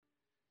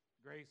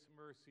Grace,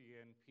 mercy,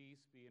 and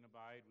peace be and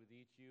abide with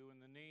each you in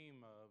the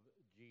name of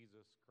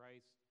Jesus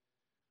Christ,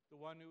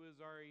 the one who is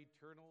our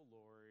eternal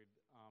Lord.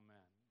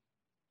 Amen.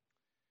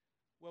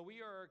 Well, we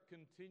are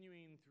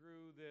continuing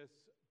through this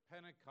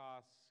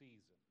Pentecost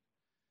season.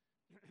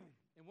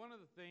 And one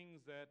of the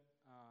things that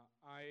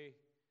I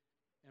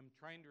am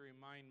trying to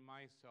remind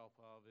myself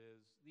of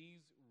is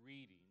these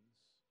readings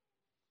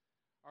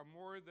are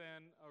more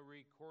than a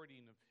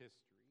recording of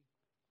history.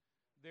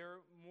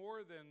 They're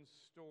more than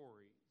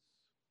stories.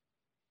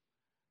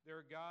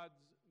 They're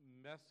God's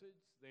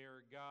message. They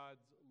are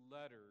God's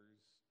letters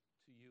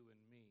to you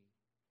and me.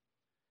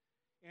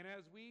 And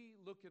as we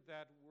look at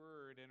that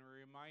word and are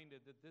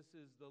reminded that this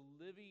is the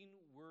living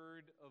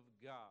word of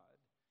God,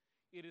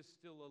 it is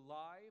still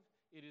alive,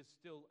 it is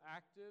still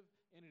active,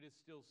 and it is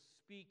still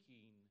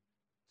speaking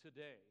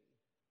today.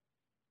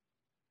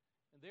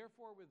 And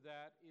therefore, with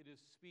that, it is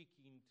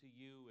speaking to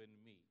you and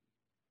me.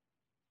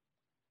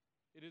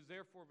 It is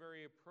therefore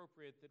very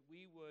appropriate that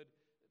we would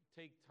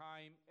take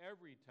time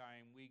every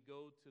time we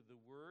go to the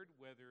Word,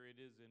 whether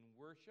it is in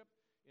worship,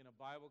 in a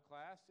Bible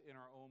class, in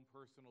our own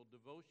personal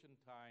devotion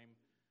time,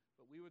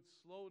 but we would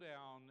slow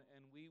down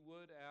and we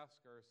would ask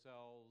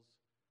ourselves,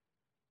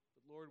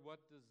 but Lord,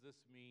 what does this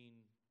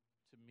mean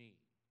to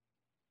me?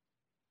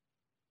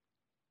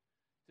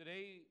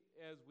 Today,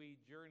 as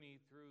we journey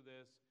through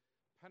this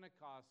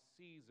Pentecost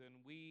season,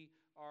 we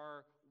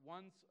are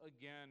once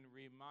again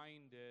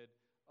reminded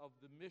of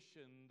the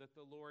mission that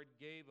the Lord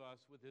gave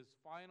us with his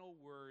final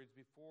words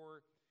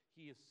before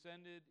he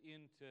ascended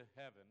into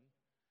heaven,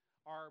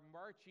 our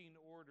marching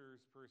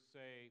orders per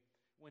se,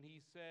 when he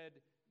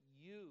said,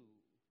 "You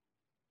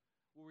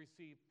will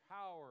receive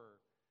power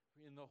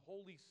in the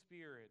Holy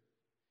Spirit,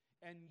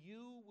 and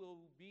you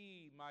will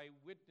be my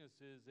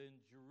witnesses in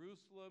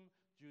Jerusalem,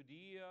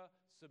 Judea,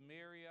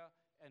 Samaria,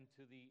 and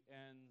to the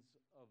ends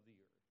of the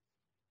earth."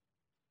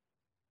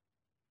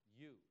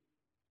 You.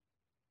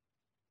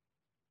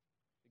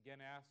 Again,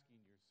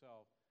 asking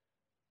yourself,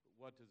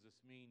 what does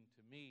this mean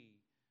to me?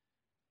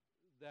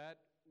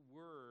 That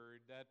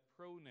word, that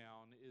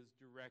pronoun is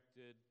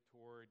directed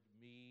toward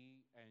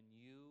me and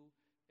you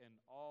and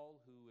all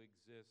who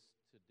exist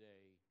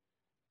today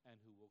and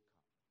who will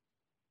come.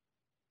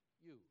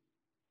 You.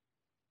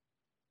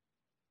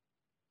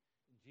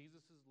 In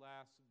Jesus'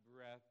 last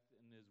breath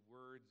and his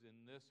words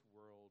in this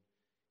world,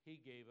 he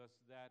gave us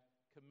that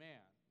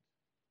command.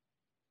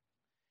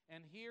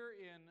 And here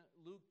in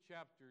Luke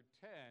chapter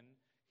 10,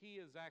 he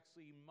is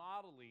actually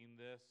modeling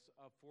this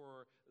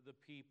for the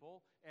people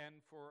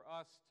and for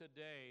us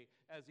today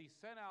as he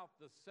sent out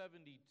the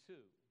 72.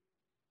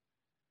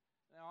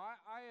 Now,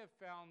 I have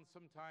found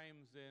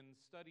sometimes in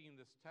studying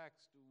this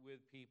text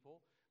with people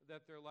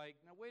that they're like,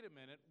 now wait a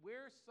minute,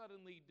 where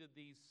suddenly did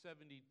these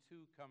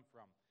 72 come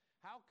from?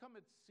 How come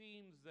it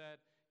seems that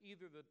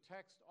either the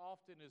text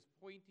often is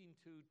pointing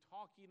to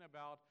talking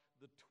about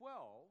the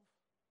 12,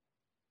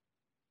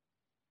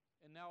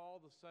 and now all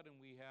of a sudden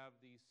we have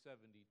these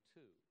 72?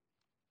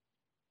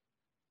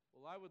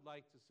 Well, I would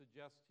like to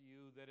suggest to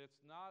you that it's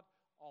not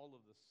all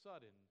of the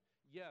sudden.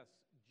 Yes,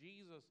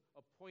 Jesus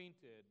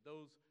appointed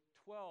those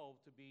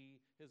 12 to be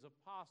his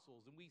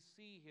apostles, and we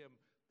see him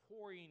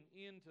pouring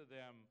into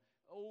them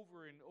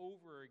over and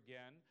over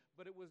again.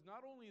 But it was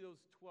not only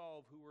those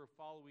 12 who were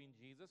following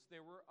Jesus,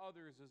 there were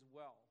others as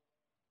well.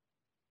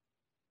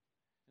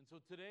 And so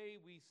today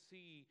we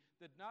see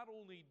that not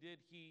only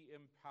did he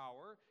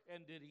empower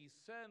and did he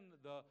send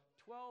the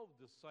 12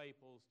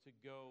 disciples to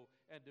go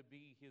and to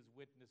be his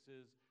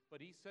witnesses, but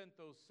he sent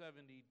those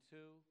 72.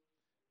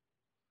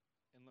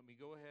 And let me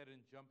go ahead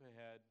and jump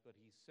ahead, but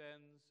he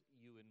sends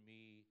you and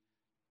me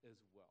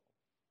as well.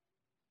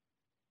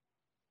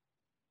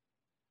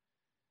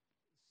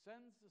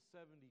 Sends the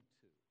 72.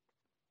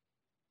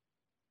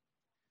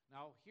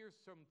 Now, here's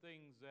some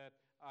things that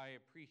I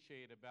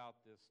appreciate about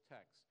this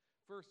text.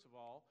 First of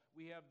all,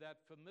 we have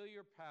that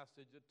familiar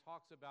passage that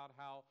talks about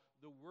how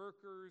the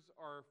workers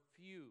are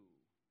few.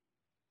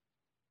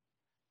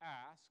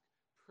 Ask,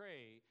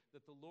 pray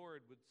that the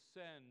Lord would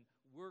send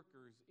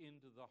workers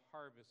into the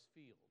harvest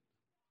field.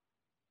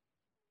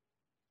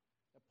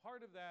 A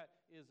part of that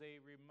is a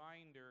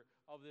reminder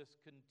of this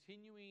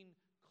continuing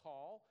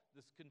call,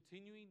 this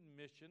continuing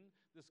mission,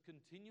 this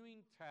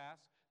continuing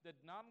task that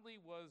not only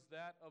was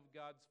that of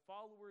God's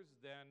followers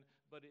then,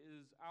 but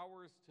is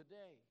ours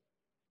today.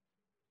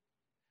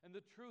 And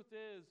the truth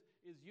is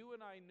you and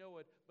I know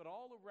it, but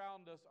all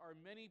around us are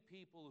many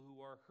people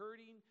who are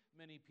hurting,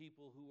 many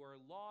people who are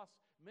lost,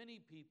 many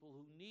people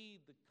who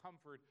need the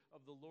comfort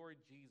of the Lord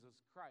Jesus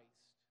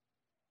Christ.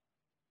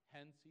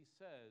 Hence, he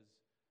says,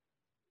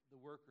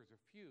 the workers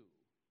are few.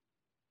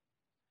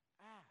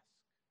 Ask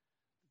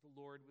that the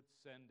Lord would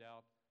send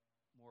out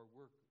more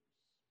workers.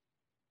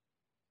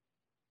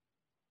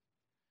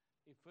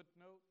 A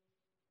footnote,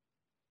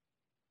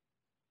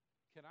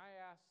 can I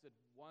ask that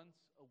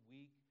once a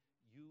week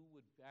you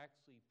would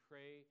actually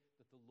pray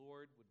that the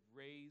Lord would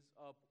raise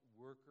up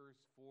workers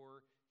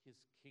for his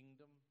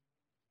kingdom?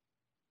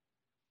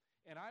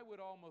 And I would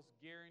almost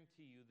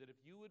guarantee you that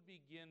if you would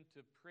begin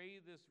to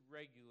pray this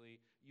regularly,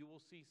 you will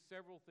see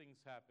several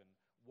things happen.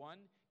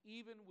 One,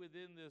 even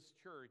within this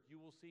church, you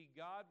will see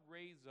God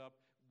raise up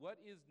what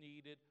is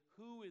needed,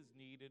 who is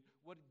needed,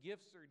 what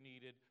gifts are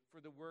needed for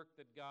the work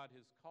that God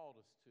has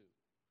called us to.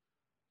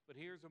 But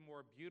here's a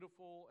more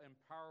beautiful and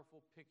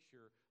powerful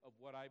picture of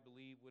what I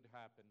believe would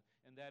happen,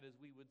 and that is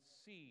we would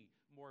see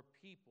more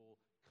people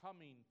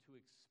coming to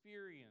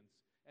experience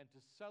and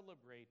to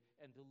celebrate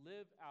and to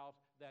live out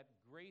that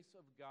grace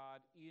of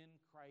God in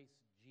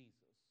Christ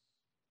Jesus.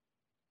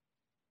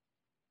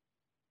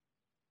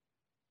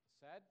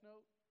 A sad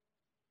note,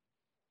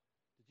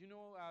 did you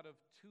know out of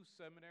 2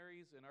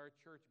 seminaries in our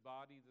church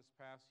body this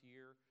past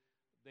year,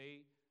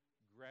 they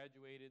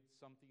graduated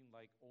something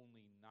like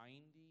only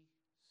 90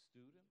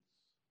 students?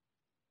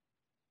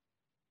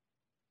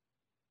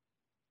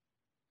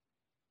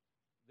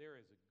 There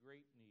is a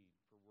great need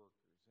for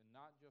workers, and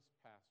not just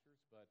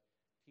pastors, but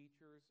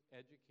teachers,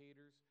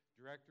 educators,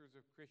 directors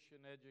of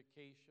Christian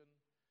education,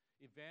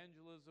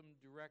 evangelism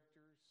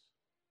directors.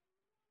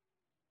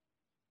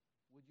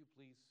 Would you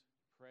please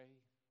pray?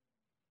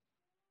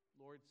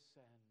 Lord,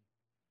 send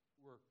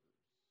workers.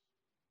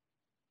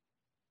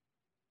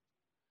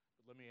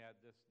 But let me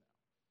add this now.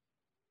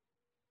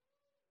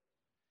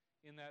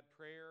 In that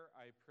prayer,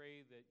 I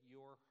pray that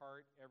your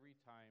heart every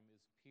time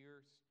is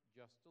pierced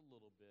just a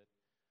little bit,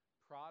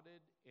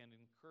 prodded and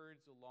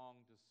encouraged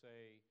along to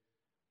say,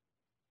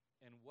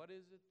 and what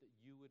is it that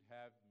you would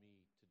have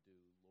me to do,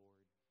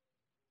 Lord?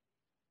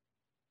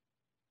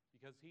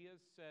 Because he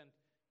has sent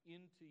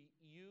into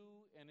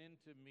you and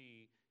into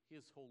me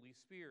his Holy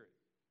Spirit.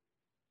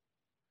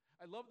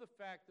 I love the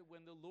fact that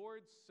when the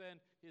Lord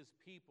sent his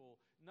people,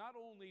 not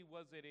only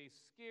was it a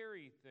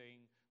scary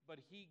thing,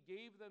 but he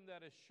gave them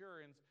that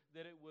assurance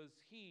that it was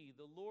he,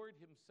 the Lord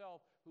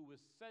himself, who was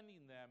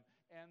sending them,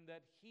 and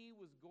that he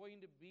was going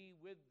to be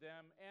with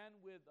them and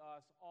with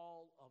us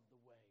all of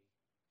the way.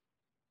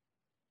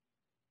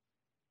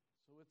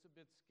 So it's a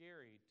bit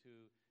scary to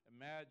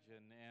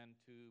imagine and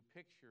to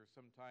picture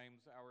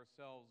sometimes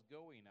ourselves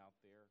going out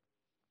there.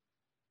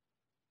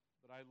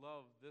 But I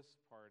love this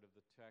part of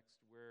the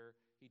text where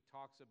he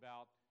talks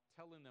about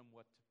telling them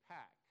what to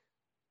pack.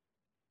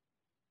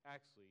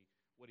 Actually,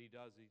 what he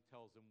does, he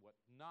tells them what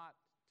not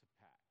to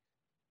pack,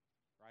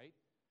 right?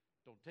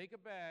 Don't take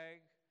a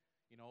bag,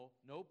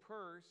 no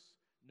purse,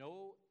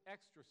 no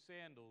extra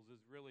sandals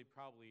is really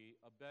probably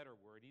a better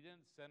word. He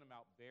didn't send them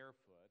out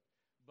barefoot,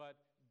 but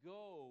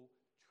go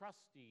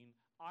trusting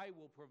I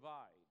will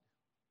provide.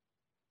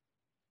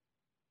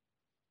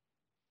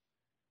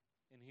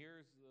 And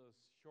here's the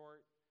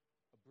short,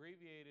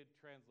 abbreviated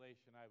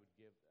translation I would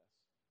give this.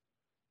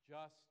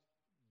 Just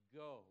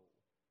go.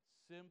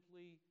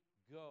 Simply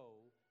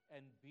go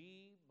and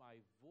be my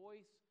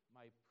voice,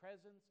 my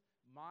presence,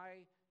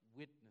 my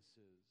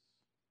witnesses.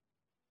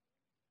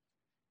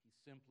 He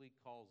simply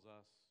calls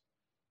us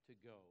to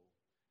go,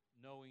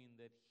 knowing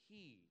that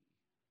he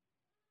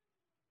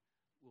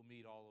will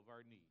meet all of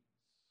our needs.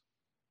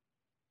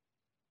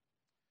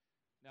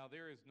 Now,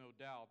 there is no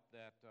doubt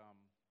that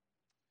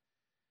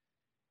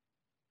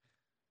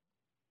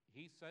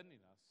he's sending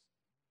us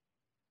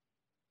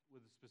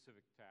with a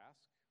specific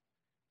task,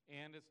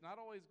 and it's not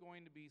always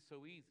going to be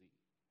so easy.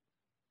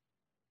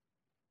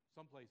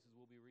 Some places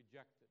will be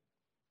rejected.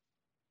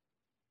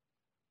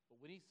 But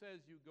when he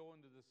says you go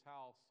into this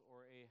house,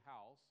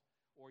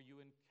 or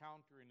you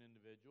encounter an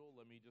individual,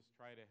 let me just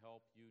try to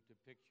help you to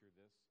picture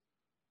this.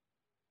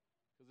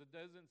 Because it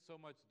doesn't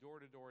so much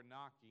door-to-door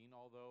knocking,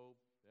 although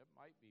that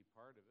might be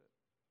part of it.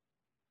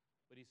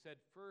 But he said,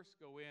 first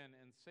go in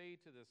and say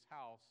to this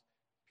house,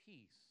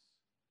 peace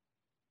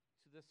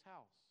to this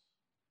house.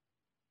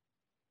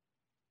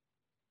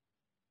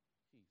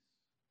 Peace.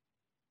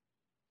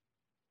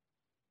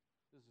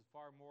 This is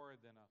far more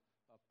than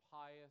a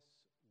pious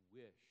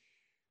wish.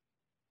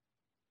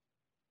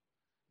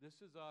 This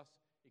is us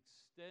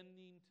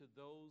extending to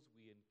those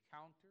we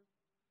encounter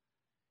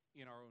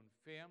in our own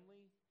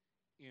family,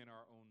 in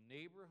our own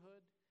neighborhood,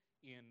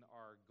 in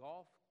our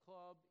golf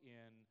club,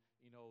 in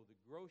the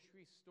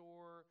grocery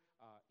store,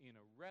 in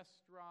a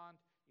restaurant,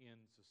 in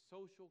the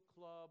social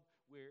club,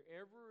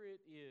 wherever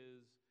it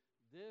is.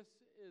 This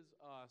is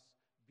us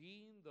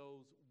being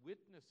those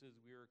witnesses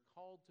we are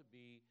called to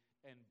be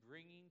and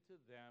bringing to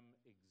them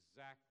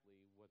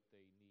exactly what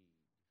they need.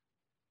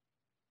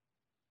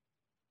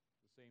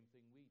 The same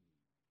thing we need.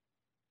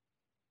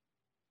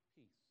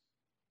 Peace.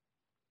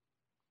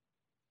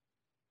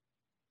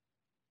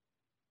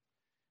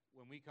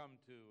 When we come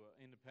to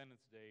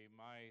Independence Day,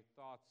 my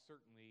thoughts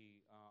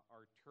certainly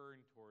are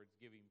turned towards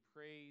giving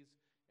praise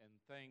and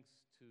thanks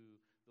to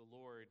the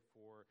Lord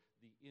for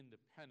the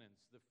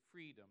independence, the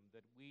freedom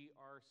that we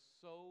are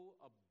so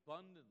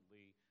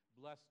abundantly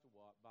blessed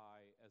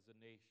by as a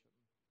nation.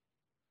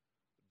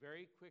 But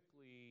very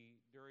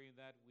quickly during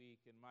that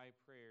week in my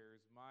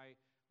prayers, my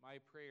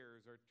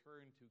prayers are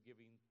turned to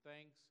giving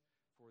thanks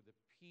for the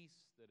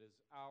peace that is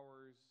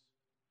ours,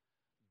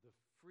 the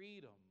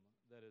freedom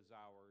that is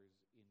ours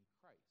in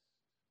Christ.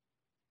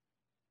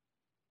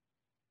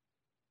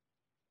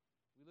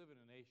 We live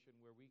in a nation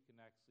where we can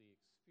actually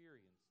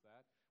experience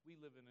that. We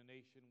live in a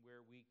nation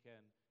where we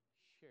can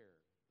share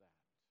that.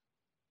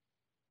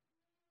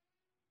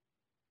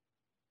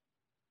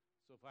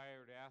 So if I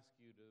were to ask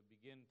you to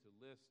begin to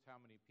list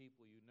how many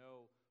people you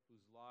know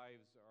whose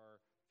lives are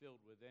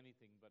filled with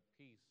anything but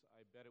peace,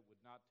 I bet it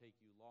would not take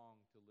you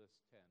long to list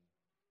 10.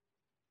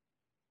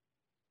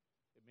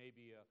 It may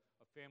be a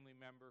family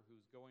member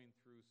who's going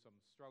through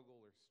some struggle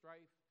or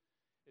strife.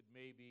 It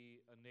may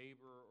be a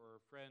neighbor or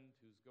a friend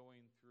who's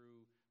going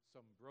through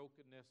some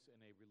brokenness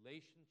in a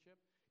relationship.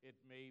 It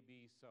may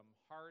be some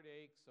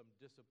heartache, some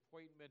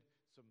disappointment,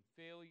 some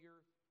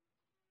failure.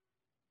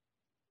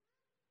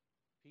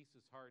 Peace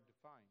is hard to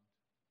find.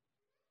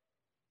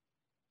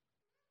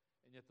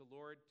 And yet the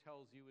Lord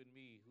tells you and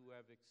me who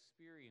have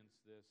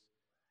experienced this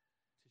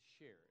to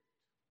share it.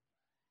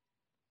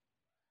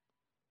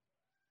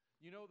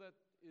 You know, that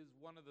is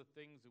one of the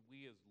things that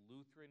we as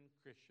Lutheran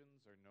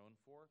Christians are known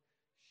for,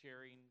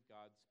 sharing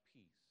God's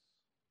peace.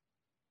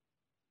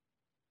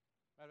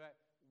 Matter of fact,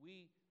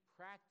 we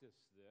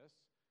practice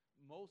this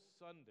most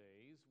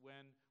Sundays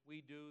when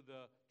we do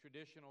the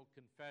traditional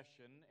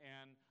confession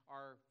and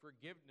our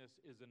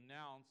forgiveness is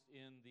announced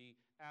in the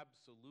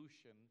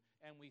absolution,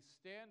 and we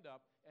stand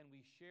up and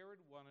we share with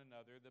one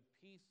another the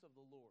peace of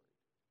the Lord.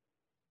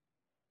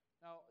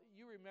 Now,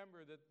 you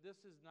remember that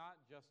this is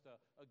not just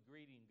a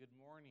greeting, good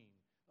morning,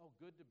 oh,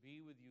 good to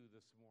be with you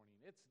this morning.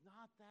 It's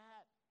not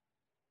that.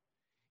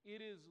 It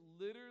is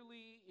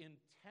literally,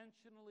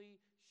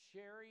 intentionally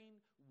sharing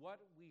what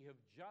we have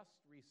just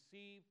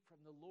received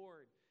from the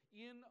Lord.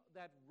 In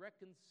that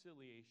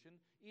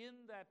reconciliation,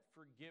 in that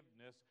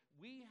forgiveness,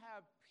 we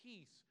have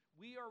peace.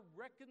 We are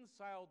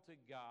reconciled to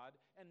God,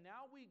 and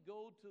now we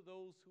go to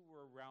those who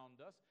are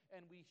around us,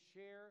 and we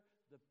share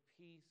the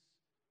peace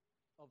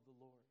of the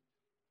Lord.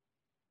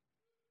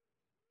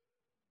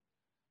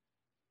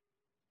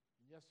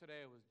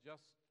 Yesterday, I was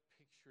just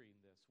picturing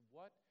this.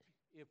 What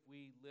if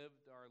we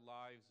lived our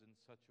lives in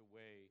such a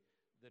way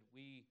that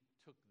we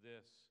took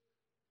this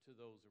to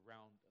those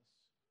around us?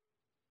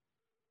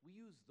 We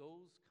use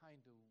those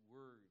kind of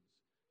words.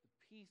 The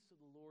peace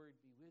of the Lord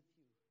be with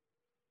you.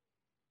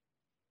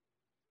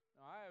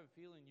 Now, I have a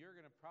feeling you're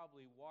going to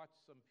probably watch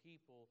some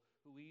people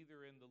who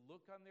either in the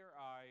look on their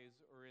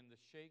eyes or in the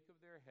shake of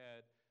their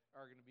head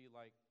are going to be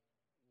like,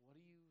 what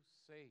are you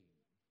saying?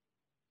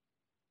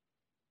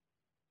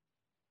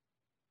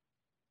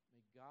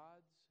 May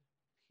God's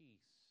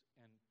peace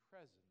and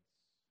presence,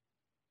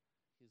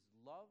 His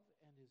love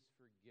and His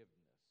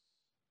forgiveness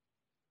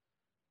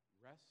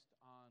rest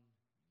on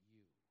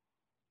you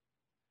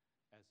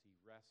as He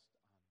rests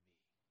on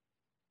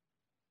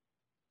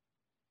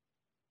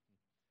me.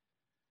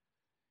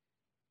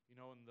 You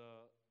know, in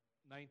the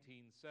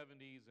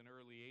 1970s and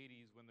early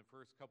 80s, when the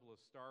first couple of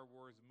Star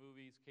Wars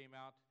movies came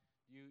out,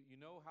 you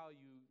know how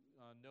you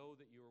know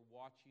that you are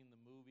watching the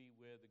movie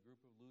with a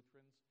group of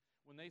Lutherans?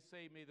 When they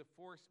say, may the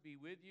force be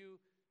with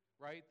you,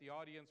 right, the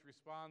audience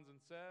responds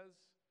and says,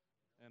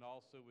 and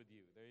also with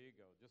you. There you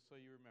go, just so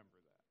you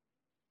remember that.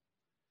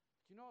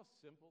 But you know how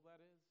simple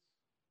that is?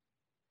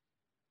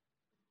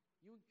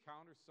 You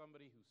encounter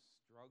somebody who's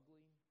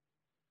struggling,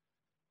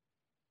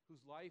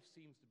 whose life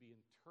seems to be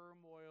in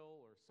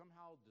turmoil or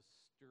somehow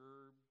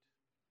disturbed,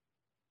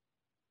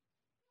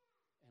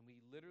 and we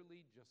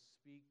literally just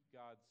speak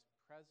God's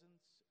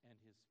presence and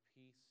His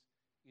peace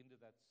into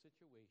that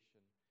situation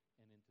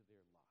and into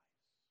their lives.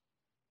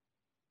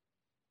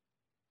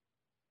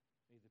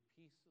 May the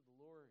peace of the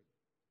Lord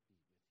be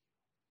with you.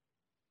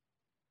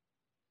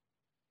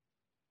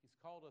 He's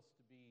called us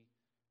to be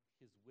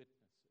His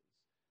witnesses,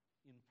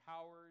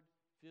 empowered,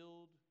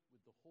 filled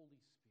with the Holy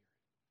Spirit.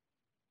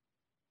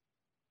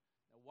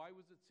 Now, why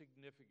was it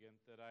significant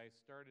that I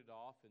started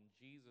off and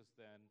Jesus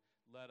then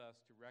led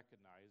us to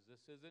recognize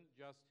this isn't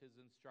just His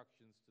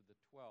instructions to the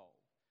 12,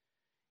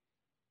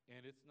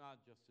 and it's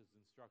not just His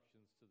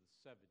instructions to the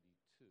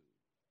 72.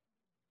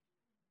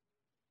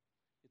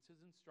 It's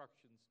His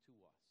instructions to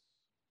us.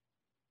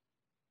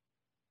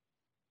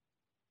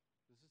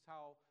 This is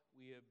how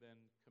we have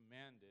been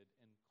commanded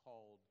and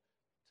called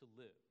to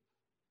live.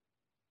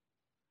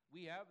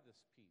 We have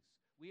this peace.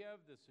 We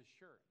have this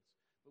assurance.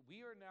 But we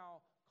are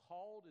now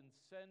called and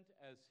sent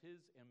as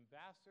His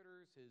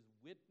ambassadors, His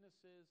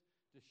witnesses,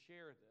 to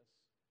share this.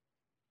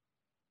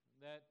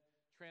 That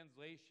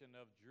translation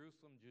of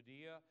Jerusalem,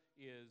 Judea,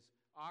 is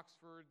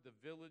Oxford, the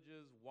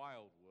villages,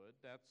 Wildwood.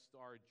 That's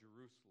our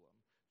Jerusalem.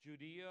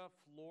 Judea,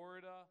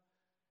 Florida,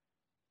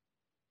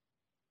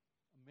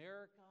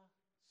 America,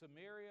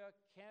 Samaria,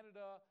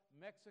 Canada,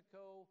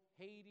 Mexico,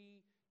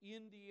 Haiti,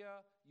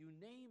 India, you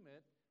name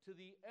it, to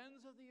the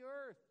ends of the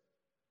earth.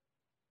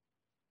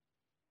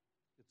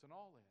 It's an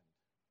all end.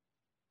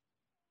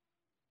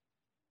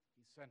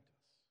 He sent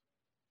us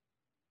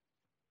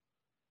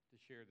to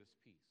share this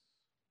peace.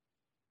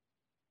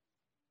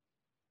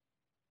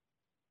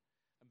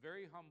 I'm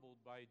very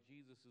humbled by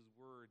Jesus'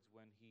 words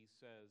when He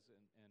says,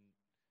 and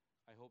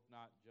I hope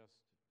not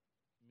just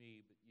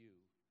me, but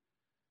you,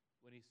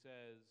 when He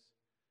says,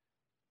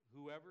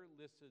 whoever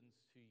listens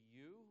to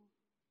you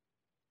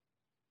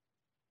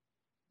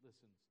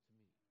listens to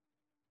me.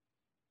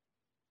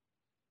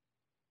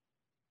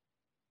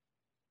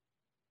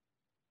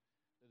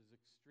 It is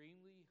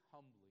extremely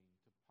humbling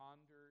to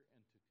ponder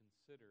and to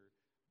consider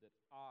that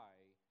I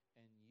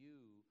and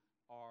you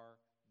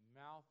are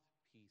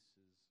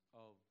mouthpieces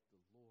of the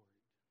Lord.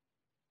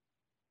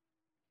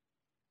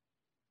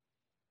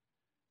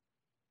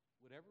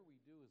 Whatever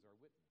we do is our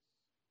witness.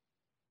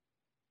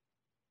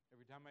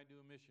 Every time I do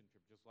a mission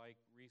trip, just like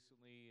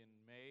recently in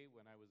May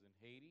when I was in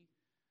Haiti,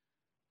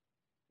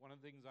 one of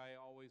the things I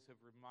always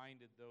have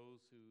reminded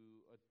those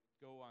who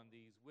go on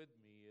these with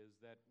me is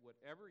that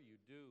whatever you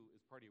do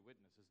is part of your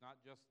witness. It's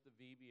not just the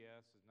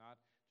VBS, it's not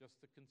just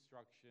the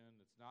construction,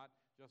 it's not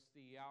just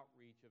the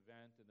outreach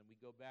event, and then we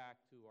go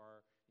back to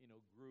our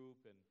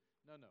group, and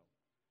no.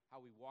 How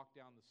we walk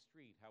down the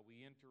street, how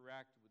we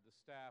interact with the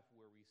staff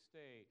where we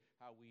stay,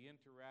 how we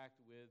interact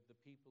with the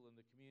people in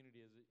the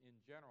community in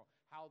general,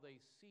 how they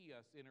see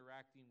us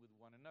interacting with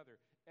one another.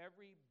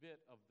 Every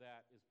bit of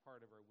that is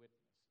part of our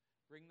witness.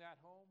 Bring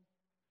that home.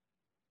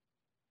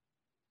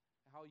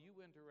 How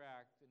you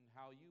interact and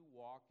how you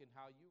walk and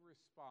how you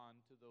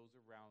respond to those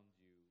around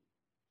you,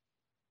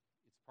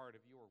 it's part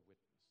of your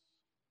witness.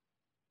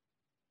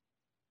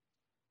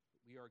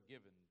 We are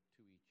given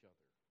to each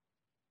other.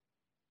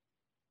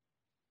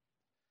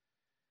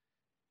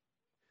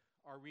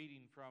 Our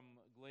reading from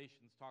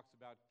Galatians talks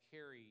about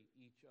carry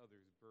each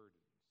other's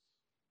burdens.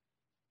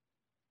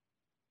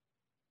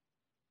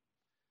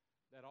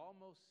 That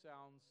almost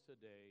sounds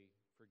today,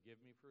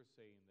 forgive me for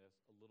saying this,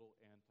 a little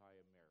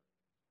anti-American.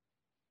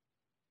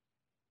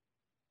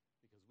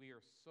 Because we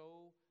are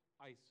so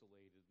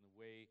isolated in the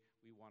way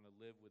we want to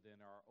live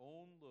within our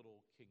own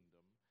little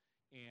kingdom.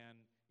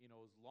 And,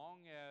 as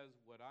long as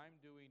what I'm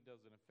doing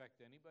doesn't affect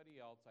anybody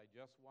else, I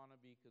just want to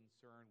be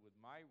concerned with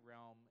my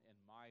realm and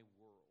my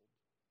world.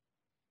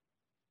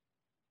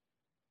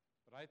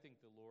 But I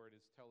think the Lord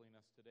is telling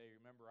us today,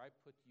 remember, I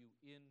put you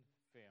in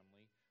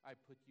family. I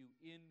put you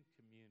in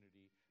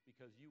community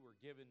because you were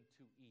given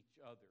to each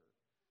other.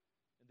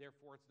 And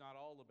therefore, it's not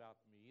all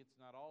about me. It's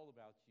not all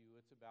about you.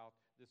 It's about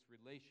this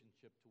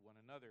relationship to one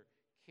another.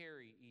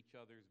 Carry each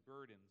other's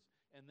burdens.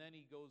 And then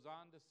he goes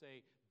on to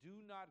say,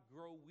 do not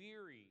grow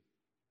weary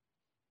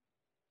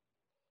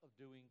of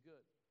doing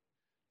good.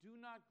 Do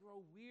not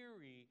grow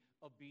weary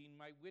of being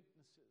my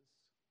witnesses.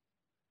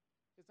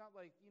 It's not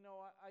like,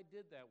 I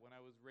did that when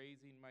I was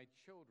raising my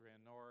children,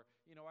 or,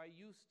 I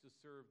used to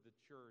serve the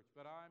church,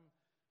 but I'm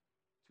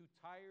too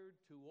tired,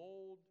 too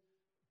old,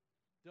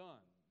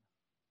 done.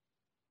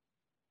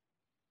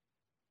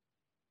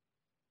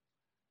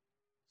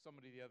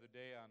 Somebody the other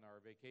day on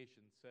our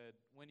vacation said,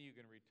 when are you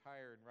going to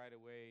retire? And right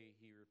away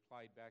he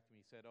replied back to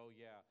me, he said, oh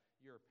yeah,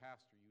 you're a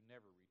pastor, you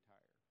never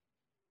retire.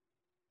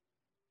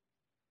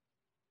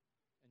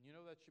 And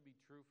that should be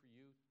true for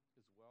you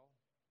as well.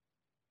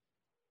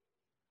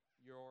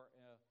 You're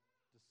a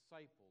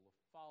disciple, a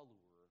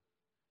follower,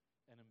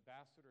 an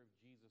ambassador of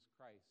Jesus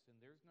Christ, and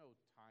there's no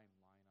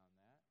timeline on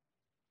that.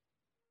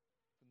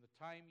 From the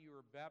time you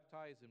were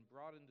baptized and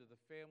brought into the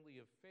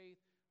family of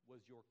faith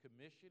was your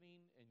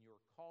commissioning and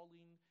your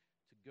calling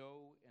to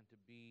go and to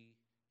be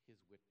his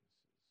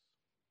witnesses.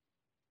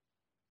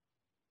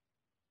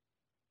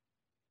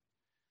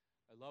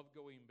 I love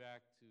going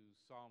back to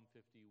Psalm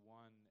 51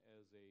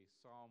 as a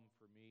psalm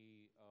for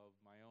me of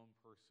my own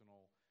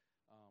personal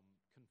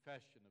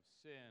confession of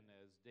sin,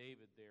 as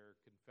David there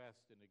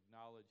confessed and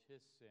acknowledged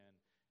his sin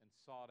and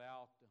sought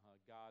out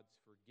God's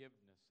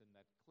forgiveness and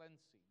that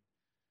cleansing.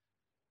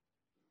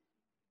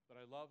 But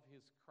I love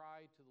his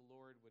cry to the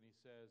Lord when he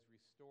says,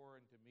 restore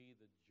unto me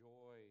the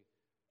joy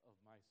of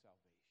my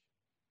salvation.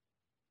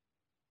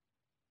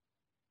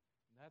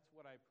 And that's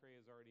what I pray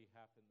has already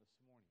happened this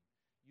morning.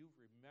 You've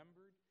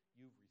remembered,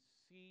 you've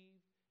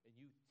received, and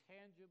you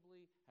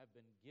tangibly have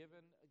been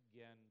given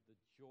again the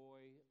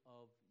joy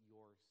of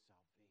your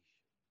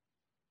salvation.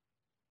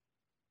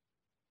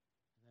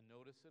 And then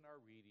notice in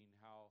our reading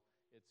how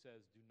it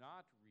says, do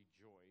not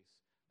rejoice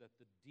that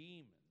the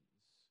demons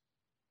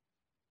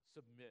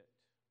submit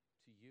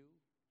to you.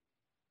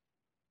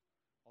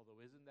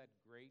 Although isn't that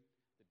great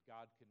that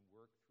God can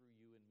work through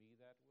you and me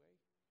that way?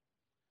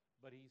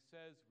 But he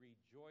says,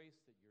 rejoice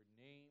that your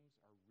names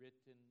are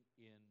written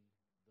in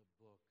the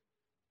book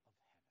of heaven.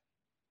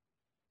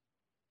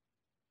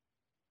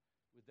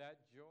 With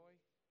that joy,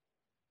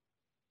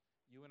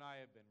 you and I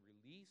have been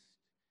released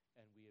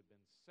and we have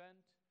been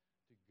sent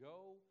to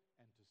go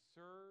and to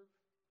serve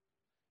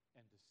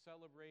and to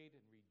celebrate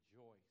and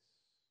rejoice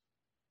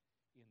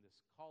in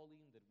this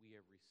calling that we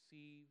have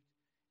received,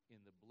 in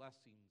the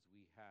blessings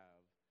we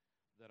have,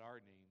 that our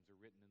names are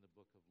written in the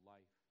book of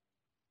life.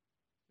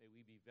 May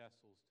we be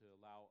vessels to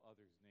allow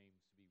others'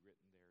 names to be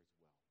written there as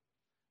well.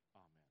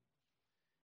 Amen.